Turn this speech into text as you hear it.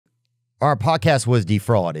Our podcast was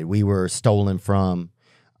defrauded. We were stolen from.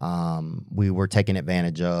 We were taken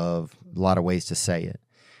advantage of. A lot of ways to say it.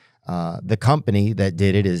 The company that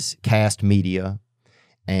did it is Kast Media,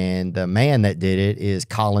 and the man that did it is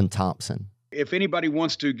Colin Thomson. If anybody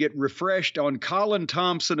wants to get refreshed on Colin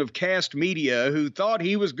Thomson of Kast Media, who thought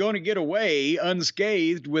he was going to get away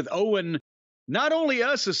unscathed with owing not only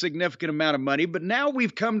us a significant amount of money, but now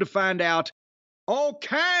we've come to find out all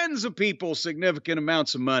kinds of people significant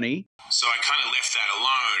amounts of money. So I kind of left that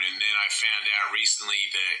alone, and then I found out recently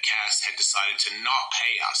that Kast had decided to not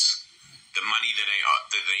pay us the money that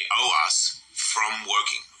they owe us from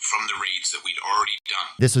working, from the reads that we'd already done.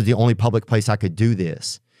 This was the only public place I could do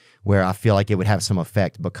this where I feel like it would have some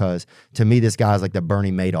effect, because to me, this guy's like the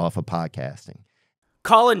Bernie Madoff of podcasting.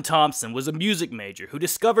 Colin Thomson was a music major who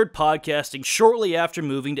discovered podcasting shortly after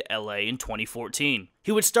moving to LA in 2014.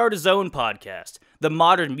 He would start his own podcast, The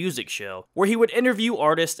Modern Music Show, where he would interview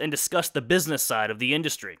artists and discuss the business side of the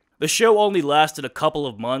industry. The show only lasted a couple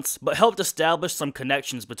of months, but helped establish some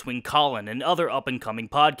connections between Collin and other up-and-coming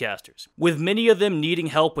podcasters. With many of them needing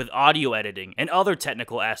help with audio editing and other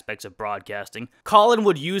technical aspects of broadcasting, Collin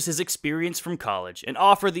would use his experience from college and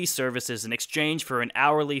offer these services in exchange for an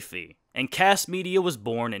hourly fee. And Kast Media was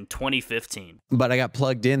born in 2015. But I got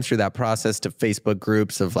plugged in through that process to Facebook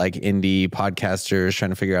groups of like indie podcasters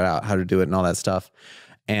trying to figure out how to do it and all that stuff.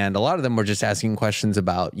 And a lot of them were just asking questions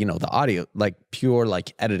about, you know, the audio, like pure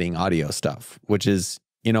like editing audio stuff, which is,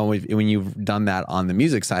 you know, when you've done that on the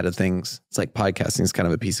music side of things, it's like podcasting is kind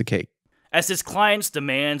of a piece of cake. As his clients'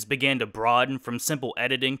 demands began to broaden from simple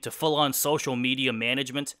editing to full-on social media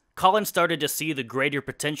management, Collin started to see the greater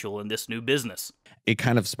potential in this new business. It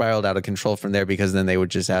kind of spiraled out of control from there, because then they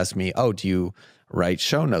would just ask me, oh, do you write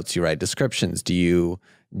show notes? Do you write descriptions? Do you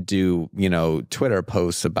do, you know, Twitter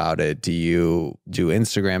posts about it? Do you do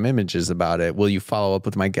Instagram images about it? Will you follow up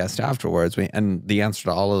with my guest afterwards? And the answer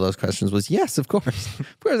to all of those questions was yes, of course.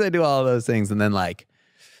 Of course I do all of those things, and then like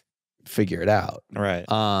figure it out. Right.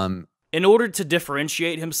 In order to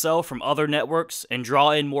differentiate himself from other networks and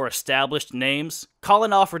draw in more established names,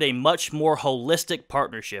 Collin offered a much more holistic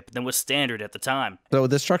partnership than was standard at the time. So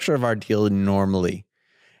the structure of our deal normally,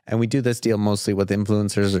 and we do this deal mostly with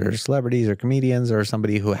influencers or celebrities or comedians or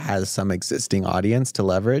somebody who has some existing audience to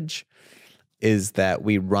leverage, is that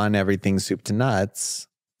we run everything soup to nuts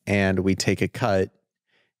and we take a cut,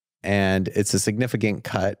 and it's a significant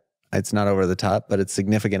cut. It's not over the top, but it's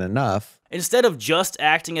significant enough. Instead of just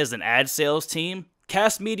acting as an ad sales team,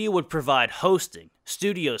 Kast Media would provide hosting,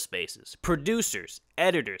 studio spaces, producers,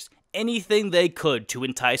 editors, anything they could to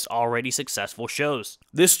entice already successful shows.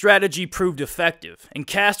 This strategy proved effective, and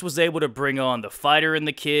Kast was able to bring on The Fighter and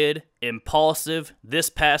the Kid, Impulsive, This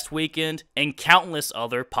Past Weekend, and countless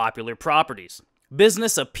other popular properties.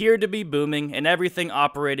 Business appeared to be booming and everything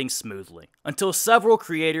operating smoothly, until several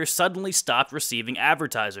creators suddenly stopped receiving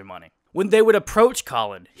advertiser money. When they would approach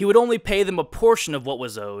Collin, he would only pay them a portion of what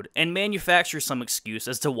was owed and manufacture some excuse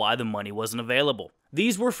as to why the money wasn't available.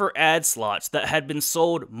 These were for ad slots that had been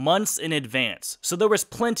sold months in advance, so there was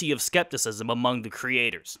plenty of skepticism among the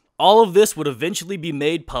creators. All of this would eventually be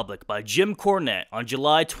made public by Jim Cornette on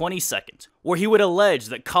July 22nd, where he would allege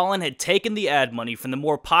that Collin had taken the ad money from the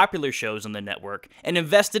more popular shows on the network and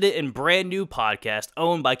invested it in brand new podcasts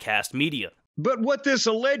owned by Kast Media. But what this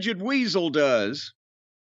alleged weasel does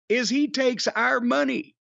is he takes our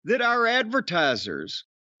money that our advertisers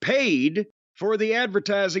paid for the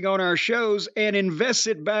advertising on our shows and invests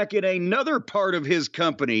it back in another part of his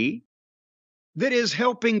company that is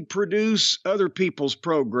helping produce other people's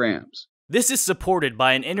programs. This is supported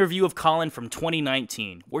by an interview of Collin from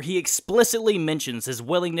 2019, where he explicitly mentions his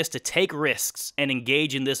willingness to take risks and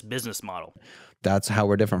engage in this business model. That's how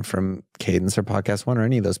we're different from Cadence or Podcast One or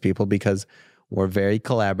any of those people, because we're very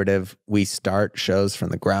collaborative. We start shows from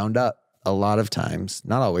the ground up a lot of times,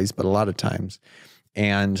 not always, but a lot of times.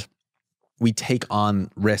 And we take on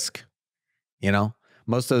risk. You know,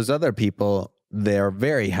 most of those other people, they're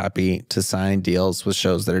very happy to sign deals with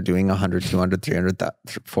shows that are doing 100, 200, 300,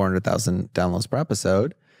 400,000 downloads per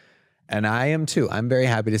episode. And I am too. I'm very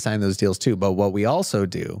happy to sign those deals too. But what we also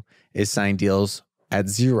do is sign deals at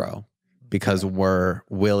zero, because we're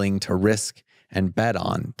willing to risk and bet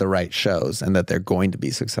on the right shows and that they're going to be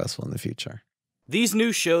successful in the future. These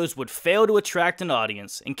new shows would fail to attract an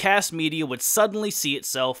audience, and Kast Media would suddenly see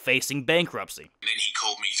itself facing bankruptcy. And then he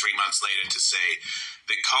called me 3 months later to say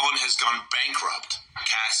that Collin has gone bankrupt,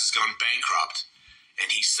 Kast has gone bankrupt,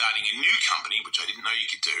 and he's starting a new company, which I didn't know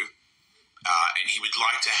you could do, and he would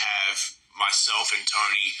like to have myself and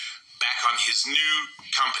Tony back on his new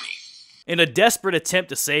company. In a desperate attempt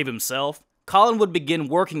to save himself, Collin would begin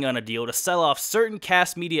working on a deal to sell off certain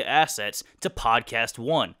Kast Media assets to Podcast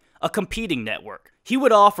One, a competing network. He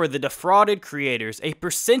would offer the defrauded creators a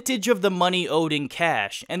percentage of the money owed in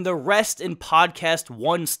cash and the rest in Podcast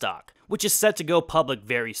One stock, which is set to go public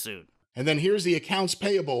very soon. And then here's the accounts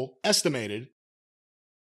payable estimated.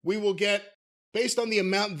 We will get, based on the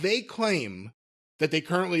amount they claim that they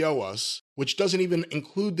currently owe us, which doesn't even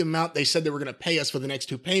include the amount they said they were going to pay us for the next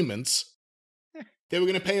 2 payments, they were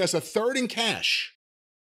going to pay us a third in cash.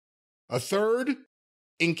 A third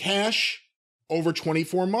in cash over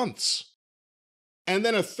 24 months. And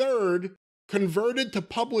then a third converted to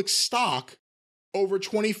public stock over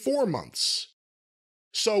 24 months.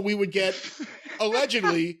 So we would get,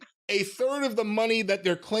 allegedly, a third of the money that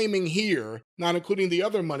they're claiming here, not including the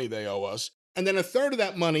other money they owe us, and then a third of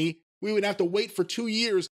that money, we would have to wait for 2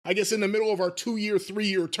 years, I guess in the middle of our 2-year,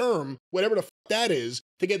 3-year term, whatever the that is,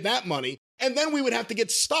 to get that money. And then we would have to get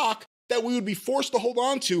stock that we would be forced to hold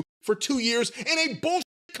on to for 2 years in a bullshit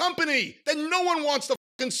company that no one wants the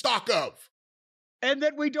fucking stock of. And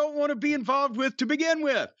that we don't want to be involved with to begin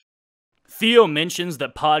with. Theo mentions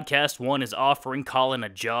that Podcast One is offering Collin a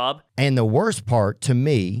job. And the worst part to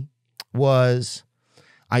me was,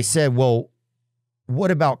 I said, well, what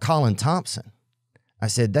about Colin Thomson? I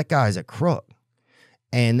said, that guy's a crook.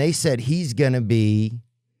 And they said he's going to be,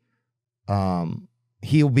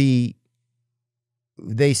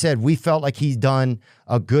 they said we felt like he's done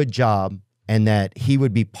a good job and that he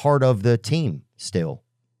would be part of the team still.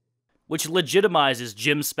 Which legitimizes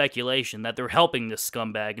Jim's speculation that they're helping this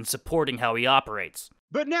scumbag and supporting how he operates.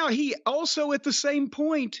 But now he also, at the same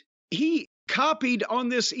point, he copied on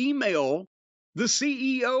this email the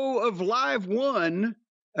CEO of Live One,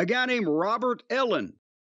 a guy named Robert Ellen.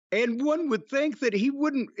 And one would think that he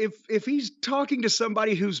wouldn't, if he's talking to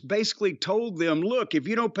somebody who's basically told them, look, if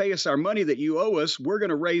you don't pay us our money that you owe us, we're going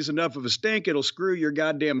to raise enough of a stink, it'll screw your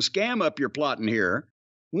goddamn scam up you're plotting here.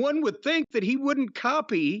 One would think that he wouldn't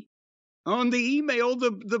copy on the email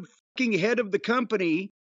the fucking head of the company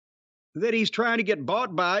that he's trying to get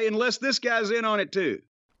bought by, unless this guy's in on it too.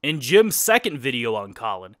 In Jim's second video on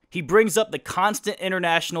Collin, he brings up the constant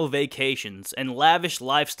international vacations and lavish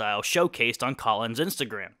lifestyle showcased on Collin's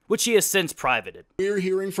Instagram, which he has since privated. We're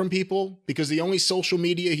hearing from people, because the only social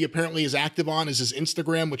media he apparently is active on is his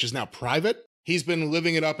Instagram, which is now private. He's been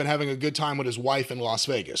living it up and having a good time with his wife in Las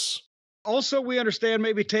Vegas. Also, we understand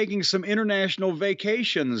maybe taking some international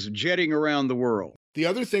vacations, jetting around the world. The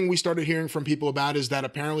other thing we started hearing from people about is that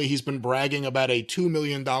apparently he's been bragging about a $2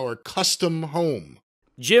 million custom home.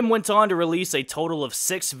 Jim went on to release a total of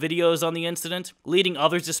 6 videos on the incident, leading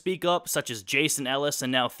others to speak up, such as Jason Ellis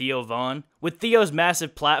and now Theo Vaughn. With Theo's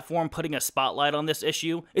massive platform putting a spotlight on this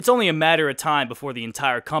issue, it's only a matter of time before the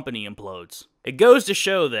entire company implodes. It goes to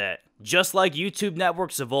show that, just like YouTube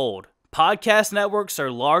networks of old, podcast networks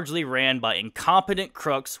are largely ran by incompetent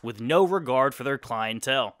crooks with no regard for their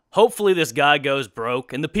clientele. Hopefully this guy goes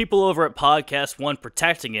broke, and the people over at Podcast One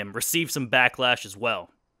protecting him receive some backlash as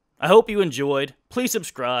well. I hope you enjoyed. Please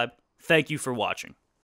subscribe. Thank you for watching.